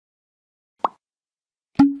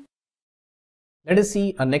Let us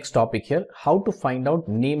see a next topic here, how to find out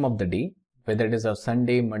name of the day, whether it is a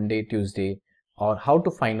Sunday, Monday, Tuesday, or how to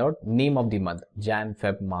find out name of the month, Jan,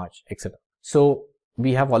 Feb, March, etc. So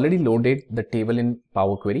we have already loaded the table in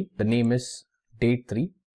Power Query. The name is date 3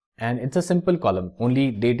 and it's a simple column, only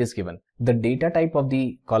date is given. The data type of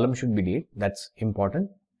the column should be date, that's important.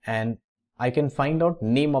 And I can find out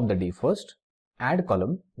name of the day first, add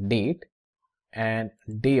column, date and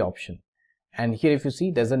day option. And here if you see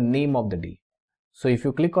there's a name of the day. So if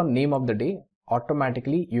you click on name of the day,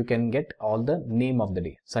 automatically you can get all the name of the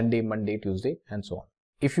day, Sunday, Monday, Tuesday and so on.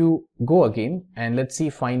 If you go again and let's see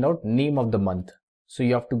find out name of the month. So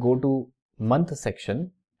you have to go to month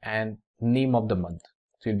section and name of the month.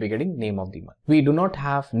 So you'll be getting name of the month. We do not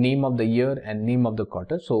have name of the year and name of the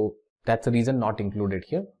quarter. So that's the reason not included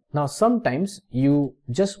here. Now sometimes you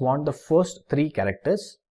just want the first 3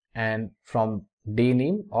 characters and from day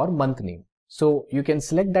name or month name. So you can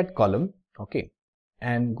select that column, okay,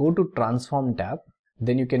 and go to transform tab.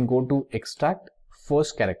 Then you can go to extract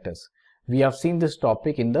first characters. We have seen this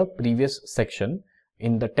topic in the previous section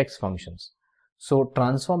in the text functions. So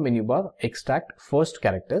transform menu bar, extract first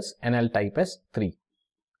characters and I'll type as 3.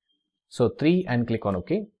 So 3 and click on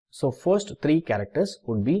OK. So first 3 characters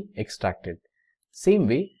would be extracted. Same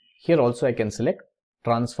way here also I can select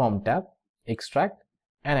transform tab, extract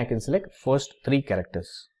and I can select first 3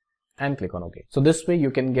 characters and click on OK. So this way you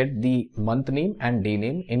can get the month name and day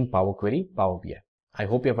name in Power Query, Power BI. I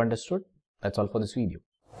hope you have understood. That's all for this video.